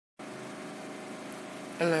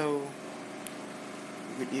Hello,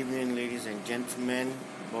 good evening, ladies and gentlemen,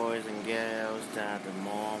 boys and girls, dads and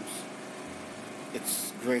moms.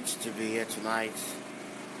 It's great to be here tonight.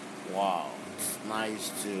 Wow, it's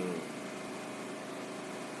nice to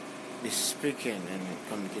be speaking and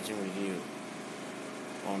communicating with you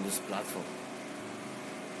on this platform.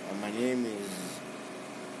 My name is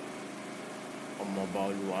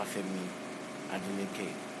Omobaolu Afemi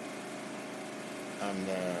Adeleke, and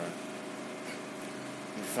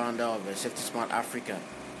the founder of Safety Smart Africa,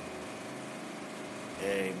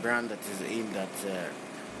 a brand that is aimed at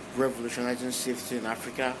revolutionizing safety in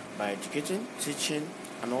Africa by educating, teaching,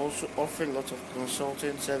 and also offering lots of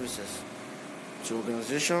consulting services to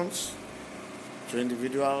organizations, to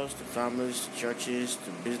individuals, to families, to churches,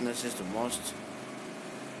 to businesses, to mosques,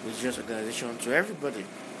 religious organizations, to everybody,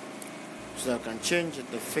 so that we can change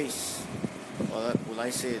the face, or will I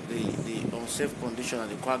say the unsafe condition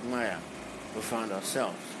and the quagmire we found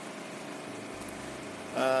ourselves.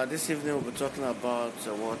 This evening we'll be talking about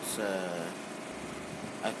what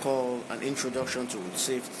I call an introduction to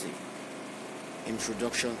safety.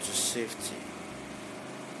 Introduction to safety.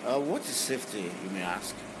 What is safety, you may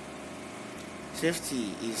ask?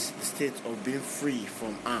 Safety is the state of being free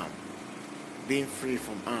from harm. Being free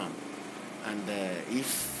from harm. And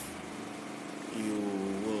if you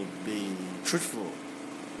will be truthful,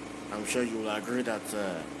 I'm sure you will agree that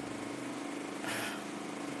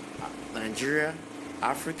Nigeria,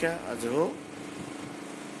 Africa as a whole,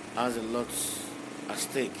 has a lot at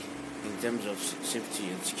stake in terms of safety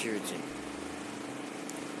and security.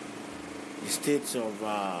 The states of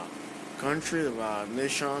our country, of our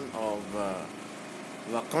nation, of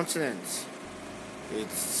our continent,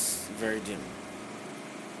 it's very dim.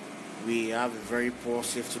 We have a very poor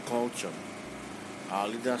safety culture. Our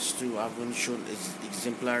leaders too haven't shown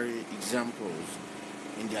exemplary examples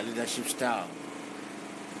in their leadership style.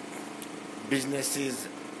 Businesses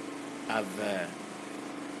have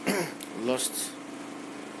lost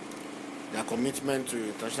their commitment to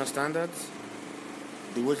international standards.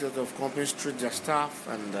 The way a lot of companies treat their staff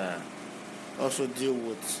and also deal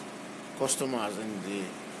with customers in the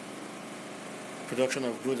production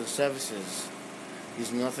of goods and services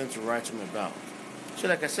is nothing to write home about. So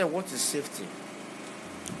like I said, what is safety?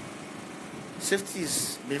 Safety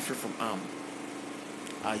is being free from harm.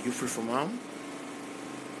 Are you free from harm?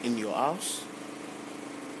 In your house?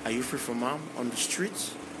 Are you free from harm on the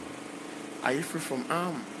streets? Are you free from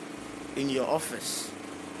harm in your office?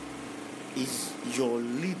 Is your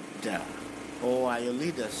leader or are your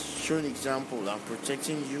leaders showing example and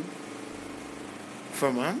protecting you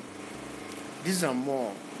from harm? These are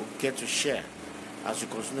more we'll get to share as we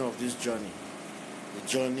continue of this journey, the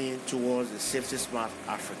journey towards a safety smart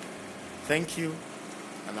Africa. Thank you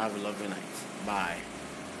and have a lovely night. Bye.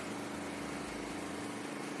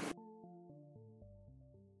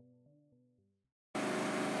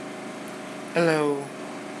 Hello,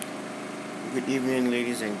 good evening,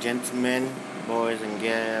 ladies and gentlemen, boys and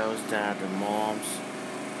girls, dads and moms.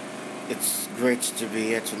 It's great to be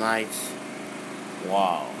here tonight.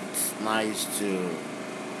 Wow, it's nice to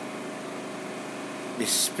be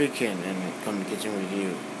speaking and communicating with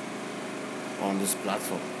you on this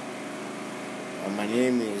platform. My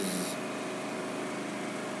name is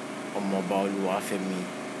Omobaolu Afemi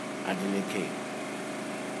Adeleke,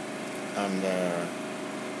 and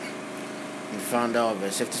the founder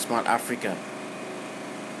of Safety Smart Africa,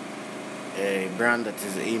 a brand that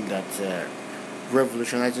is aimed at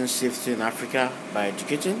revolutionizing safety in Africa by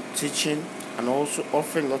educating, teaching, and also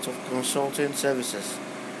offering lots of consulting services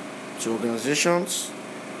to organizations,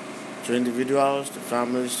 to individuals, to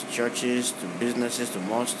families, to churches, to businesses, to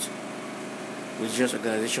mosques, religious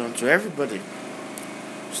organizations, to everybody,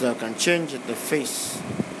 so that we can change the face,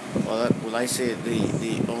 or will I say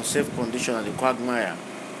the unsafe condition and the quagmire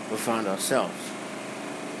we found ourselves.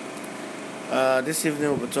 This evening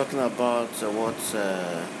we'll be talking about what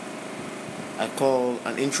I call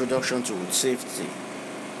an introduction to safety.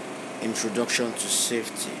 Introduction to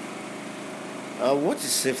safety. What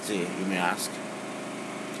is safety, you may ask?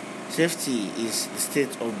 Safety is the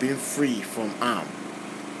state of being free from harm.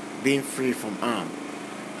 Being free from harm.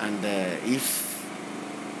 And if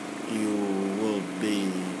you will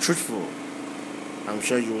be truthful, I'm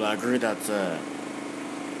sure you will agree that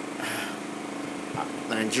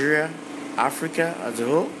Nigeria, Africa as a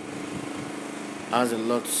whole, has a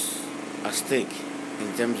lot at stake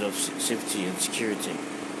in terms of safety and security.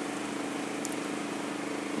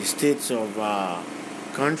 The states of our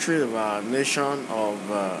country, of our nation,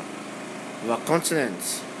 of our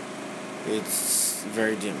continent, it's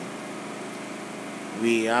very dim.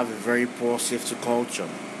 We have a very poor safety culture.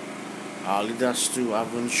 Our leaders too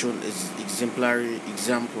haven't shown exemplary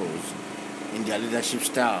examples in their leadership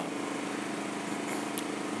style.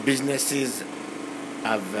 Businesses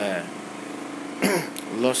have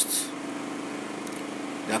lost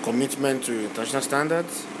their commitment to international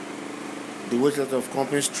standards. The way a lot of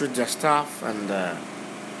companies treat their staff and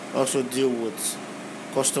also deal with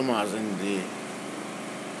customers in the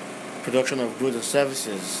production of goods and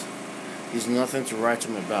services is nothing to write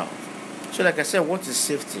home about. So, like I said, what is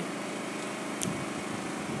safety?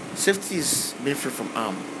 Safety is being free from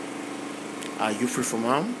harm. Are you free from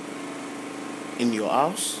harm in your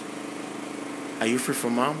house? Are you free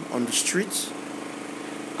from harm on the streets?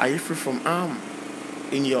 Are you free from harm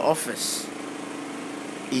in your office?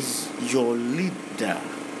 Is your leader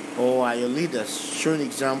or are your leaders showing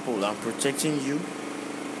example and protecting you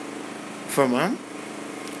from harm?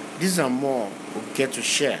 These are more we'll get to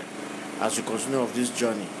share as we continue of this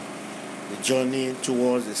journey, the journey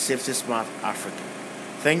towards a safety smart Africa.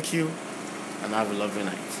 Thank you and have a lovely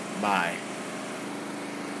night. Bye.